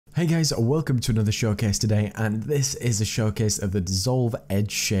Hey guys, welcome to another showcase today, and this is a showcase of the Dissolve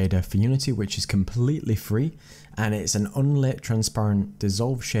Edge shader for Unity, which is completely free, and it's an unlit transparent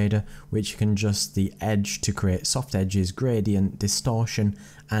dissolve shader which can adjust the edge to create soft edges, gradient, distortion,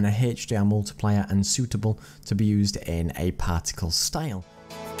 and a HDR multiplier, and suitable to be used in a particle style.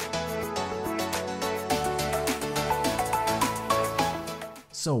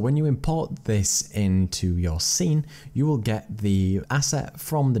 So when you import this into your scene, you will get the asset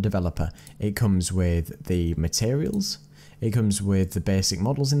from the developer. It comes with the materials, it comes with the basic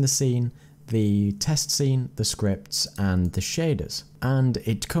models in the scene, the test scene, the scripts, and the shaders. And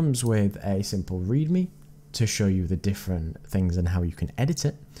it comes with a simple readme to show you the different things and how you can edit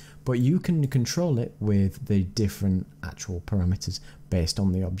it, but you can control it with the different actual parameters based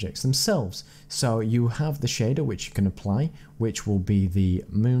on the objects themselves. So you have the shader which you can apply, which will be the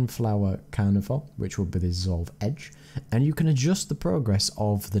Moonflower Carnivore, which will be the Dissolve Edge, and you can adjust the progress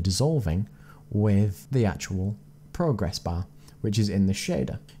of the dissolving with the actual progress bar, which is in the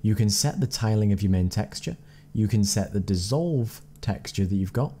shader. You can set the tiling of your main texture, you can set the dissolve texture that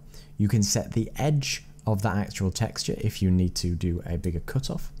you've got, you can set the edge of that actual texture if you need to do a bigger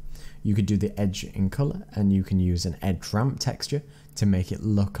cutoff. You could do the edge in color, and you can use an edge ramp texture to make it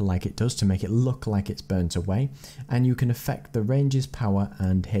look like it does, to make it look like it's burnt away. And you can affect the ranges, power,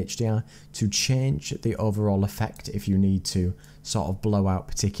 and HDR to change the overall effect if you need to sort of blow out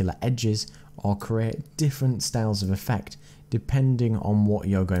particular edges or create different styles of effect depending on what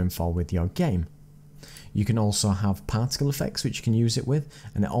you're going for with your game. You can also have particle effects which you can use it with,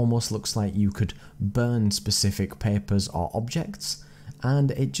 and it almost looks like you could burn specific papers or objects,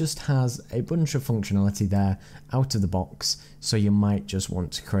 and it just has a bunch of functionality there out of the box. So you might just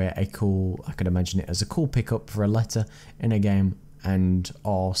want to create a cool, I could imagine it as a cool pickup for a letter in a game, and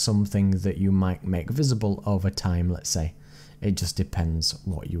or something that you might make visible over time, let's say. It just depends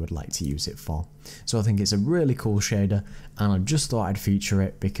what you would like to use it for. So I think it's a really cool shader, and I just thought I'd feature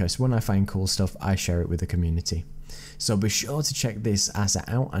it because when I find cool stuff, I share it with the community. So be sure to check this asset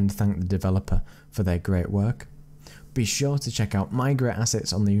out and thank the developer for their great work. Be sure to check out my great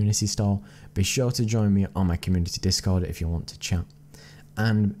assets on the Unity store. Be sure to join me on my community Discord if you want to chat.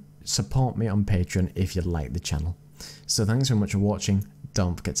 And support me on Patreon if you like the channel. So thanks very much for watching.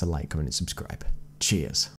 Don't forget to like, comment, and subscribe. Cheers.